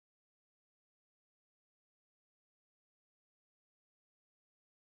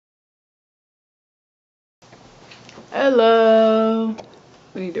Hello. What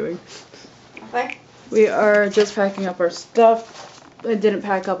are you doing? Okay. We are just packing up our stuff. I didn't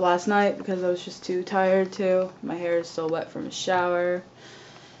pack up last night because I was just too tired to. My hair is still wet from a shower.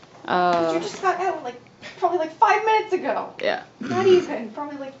 But you just got out probably 5 minutes ago. Yeah. Not even.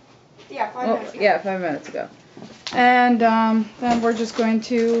 Probably 5 minutes ago. Yeah, 5 minutes ago. And then we're just going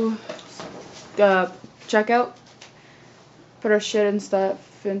to check out, put our shit and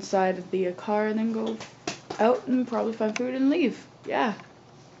stuff inside of the car, and then go out and probably find food and leave. Yeah.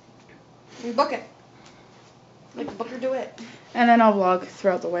 And book it. Book or do it. And then I'll vlog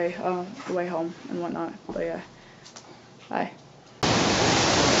throughout the way home and whatnot. But yeah. Bye.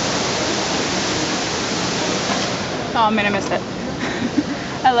 Oh man, I missed it.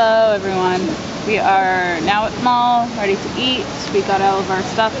 Hello everyone. We are now at the mall, ready to eat. We got all of our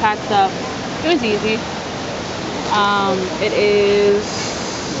stuff packed up. It was easy. It is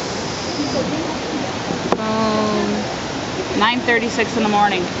 9:36 in the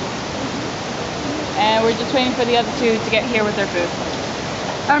morning. And we're just waiting for the other two to get here with their food.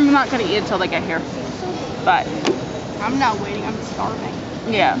 I'm not gonna eat until they get here. But I'm not waiting. I'm starving.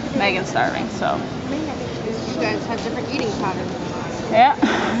 yeah, Megan's starving, so. You guys have different eating patterns. Yeah.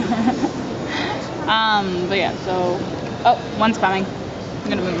 But yeah, so, oh, one's coming. I'm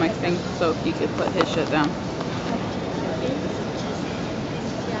gonna move my thing so he could put his shit down.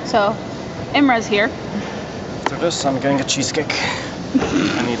 So, Imra's here. After this, I'm getting a cheesecake.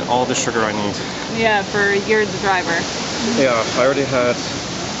 I need all the sugar I need. Yeah, for you're the driver. Yeah, I already had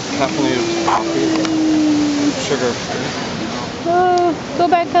caffeinated coffee and sugar. Oh, go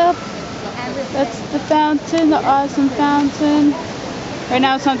back up. That's the fountain, the awesome fountain. Right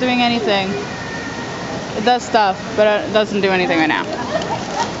now it's not doing anything. It does stuff, but it doesn't do anything right now.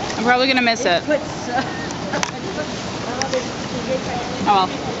 I'm probably gonna miss it. Oh well.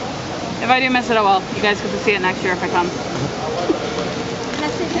 If I do miss it, oh well. You guys get to see it next year if I come.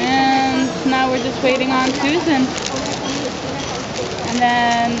 And now we're just waiting on Susan. And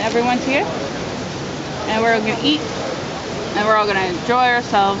then everyone's here. And we're gonna eat. And we're all gonna enjoy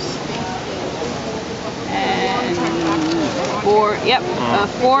ourselves. And a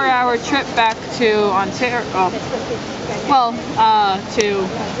 4-hour trip back to Ontario. To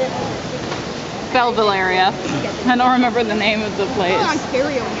Belleville area. I don't remember the name of the place.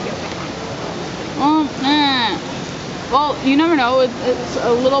 Ontario when you get back. Well, you never know. It's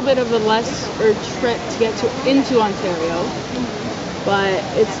a little bit of a lesser trip to get into Ontario, but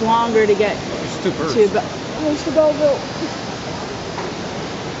it's longer to get to Belleville.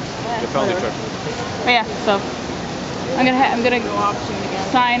 Family trip. But yeah, so I'm gonna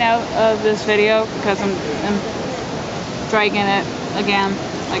sign out of this video because I'm dragging it again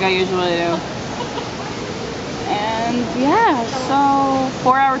like I usually do. And yeah, so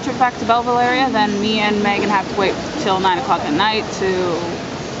 4-hour trip back to Belleville area. Then me and Megan have to wait till 9 o'clock at night to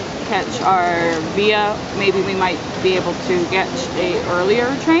catch our Via. Maybe we might be able to get a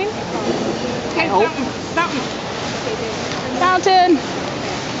earlier train. I hope. Fountain.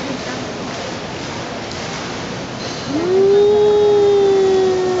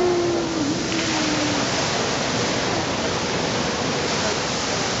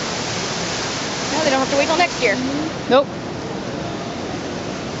 No, they don't have to wait till next year. Nope.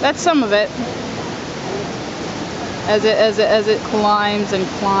 That's some of it. As it climbs and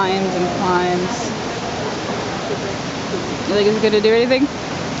climbs and climbs. You think it's gonna do anything?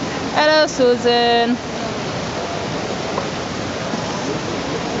 Hello, Susan.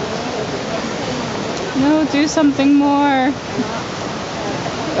 No, do something more.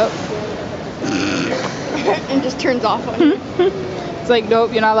 Oh. And just turns off on you. It's like,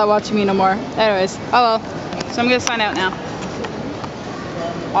 nope, you're not allowed watching me no more. Anyways, oh well. So I'm gonna sign out now.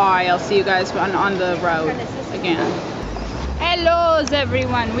 Alright, I'll see you guys on the road again. Hello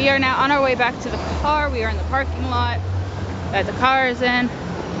everyone. We are now on our way back to the car. We are in the parking lot that the car is in.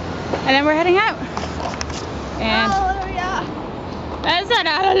 And then we're heading out. And Hallelujah. that's not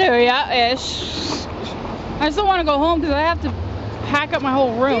hallelujah-ish. I still want to go home because I have to pack up my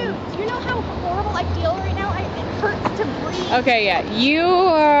whole room. Dude, you know how horrible I feel right now? It hurts to breathe. Okay, yeah, you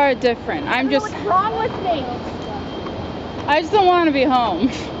are different. I don't know what's wrong with me. I just don't want to be home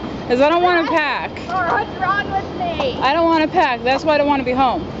because I don't want to pack. Or what's wrong with me? I don't want to pack. That's why I don't want to be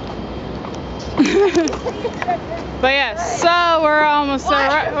home. But yeah, so we're almost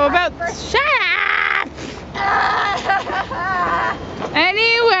about. Shut up.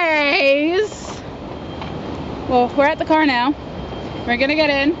 Anyways. Well, we're at the car now. We're gonna get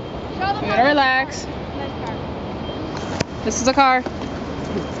in. We're gonna relax. This is a car.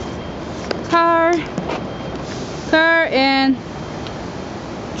 Car and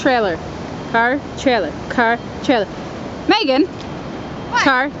trailer. Car, trailer, car, trailer. Megan, What?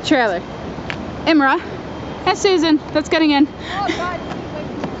 car, trailer. Imra, and Susan, that's getting in. Oh God.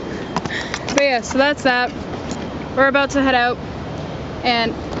 But yeah, so that's that. We're about to head out,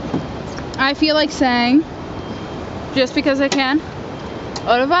 and I feel like saying, just because I can,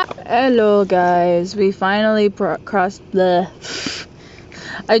 au revoir. Hello guys, we finally crossed the...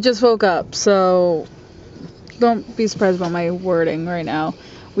 I just woke up, so don't be surprised about my wording right now.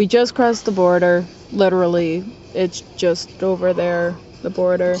 We just crossed the border, literally. It's just over there, the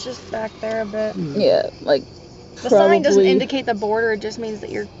border. It's just back there a bit. Yeah, like The sign doesn't indicate the border, it just means that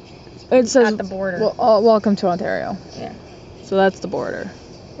you're it says at the border. Well, welcome to Ontario. Yeah. So that's the border.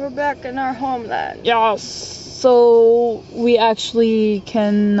 We're back in our homeland. Yes. So we actually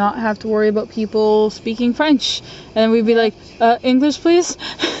cannot have to worry about people speaking French, and then we'd be like, English, please.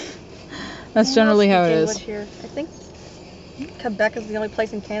 That's generally how it is. Here. I think Quebec is the only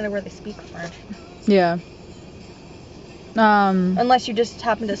place in Canada where they speak French. Yeah. Unless you just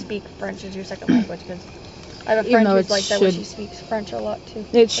happen to speak French as your second language, because I have a friend who's like that where she speaks French a lot too.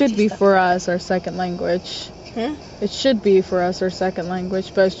 It should be for us our second language. It should be for us our second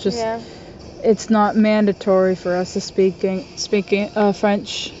language, but it's just it's not mandatory for us to speak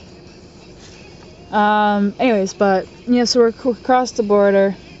French. Anyways, but yeah, so we're across the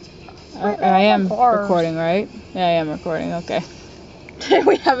border. I am recording, right? Yeah, I am recording. Okay.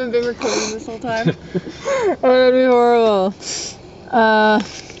 We haven't been recording this whole time. Oh, that'd be horrible.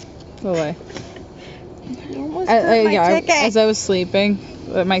 Go away. As I was sleeping,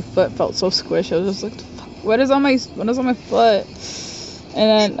 my foot felt so squishy. I was just like, what is on my foot?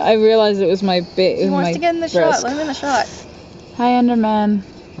 And then I realized it was my bit. He wants to get in the shot. Let him in the shot. Hi, Enderman.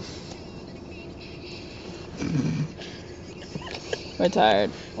 We're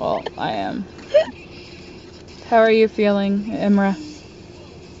tired. Well, I am. How are you feeling, Imra?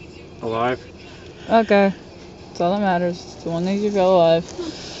 Alive. Okay. That's all that matters. As long as you feel alive.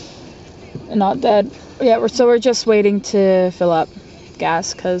 And not dead. Yeah, we're just waiting to fill up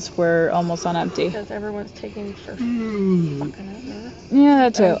gas because we're almost on empty. Because everyone's taking for fucking it. Yeah,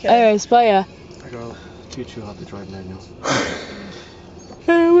 that too. Anyways, but yeah. I gotta teach you how to drive manual.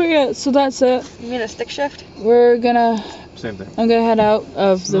 Yeah, so that's it. You mean a stick shift? We're gonna... Same thing. I'm gonna head out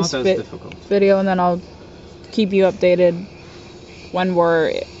of this video, and then I'll keep you updated when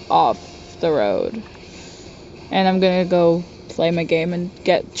we're off the road. And I'm gonna go play my game and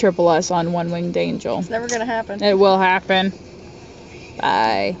get triple S on One Winged Angel. It's never gonna happen. It will happen.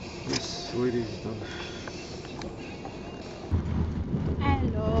 Bye. Sweetie.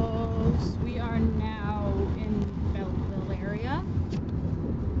 Hello. We are now in Belleville area.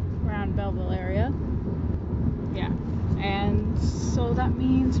 Around Belleville area. Yeah. And so that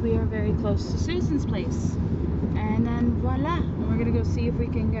means we are very close to Susan's place. And then voila. And we're gonna go see if we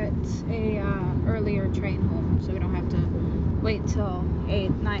can get a earlier train home, so we don't have to wait till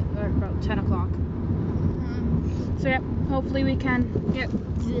 8, 9, or about 10 o'clock. So yeah, hopefully we can get... I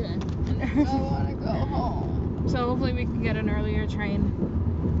wanna go home. So hopefully we can get an earlier train,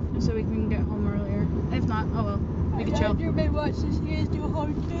 so we can get home earlier. If not, oh well, we can chill. Underman watches this year's do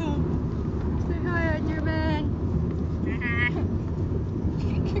home too. Say hi, Underman.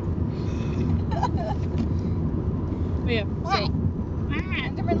 But yeah, Why?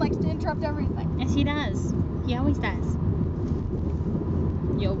 Underman likes to interrupt everything. Yes, he does. He always does.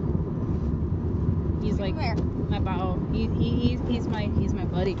 Yo. He's like my bow. He's my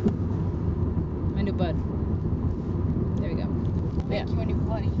buddy. My new bud. There we go. Make you a new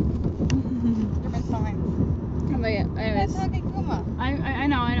buddy. Underman's fine. But yeah, anyways. That's Takuma. I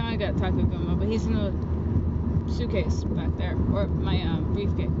know I got Takuma, but he's in the suitcase back there, or my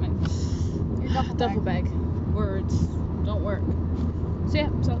briefcase, my Your duffel bag. Words don't work. So yeah,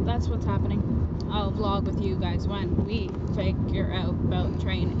 so that's what's happening. I'll vlog with you guys when we figure out about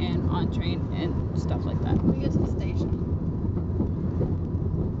train and on train and stuff like that. We get to the station.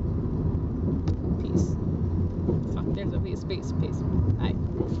 Peace. Fuck, there's a piece. Peace. Bye.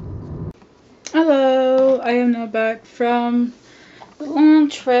 Hello, I am now back from the long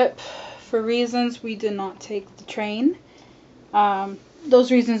trip. For reasons we did not take the train.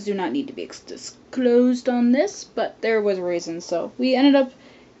 Those reasons do not need to be disclosed on this, but there was a reason, so we ended up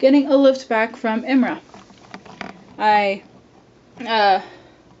getting a lift back from Imra. I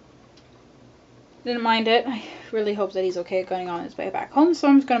didn't mind it. I really hope that he's okay going on his way back home, so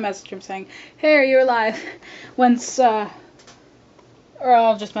I'm just gonna message him saying, hey, are you alive? Once, or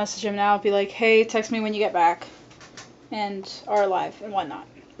I'll just message him now, be like, hey, text me when you get back, and are alive, and whatnot.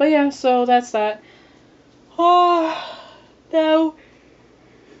 But yeah, so that's that. Oh, now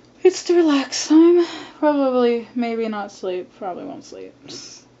it's to relax time. Probably, maybe not sleep. Probably won't sleep.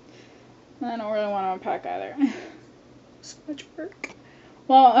 I don't really want to unpack either. So much work.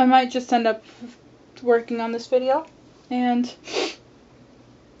 Well, I might just end up working on this video and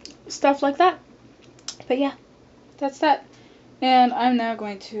stuff like that. But yeah, that's that. And I'm now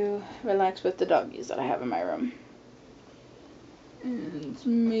going to relax with the doggies that I have in my room. And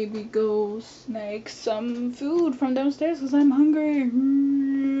maybe go snag some food from downstairs because I'm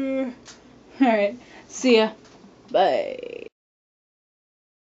hungry. Alright, see ya. Bye.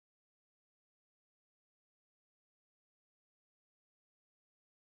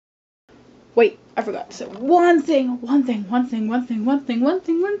 Wait, I forgot to say one thing.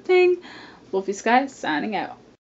 Wolfie Sky signing out.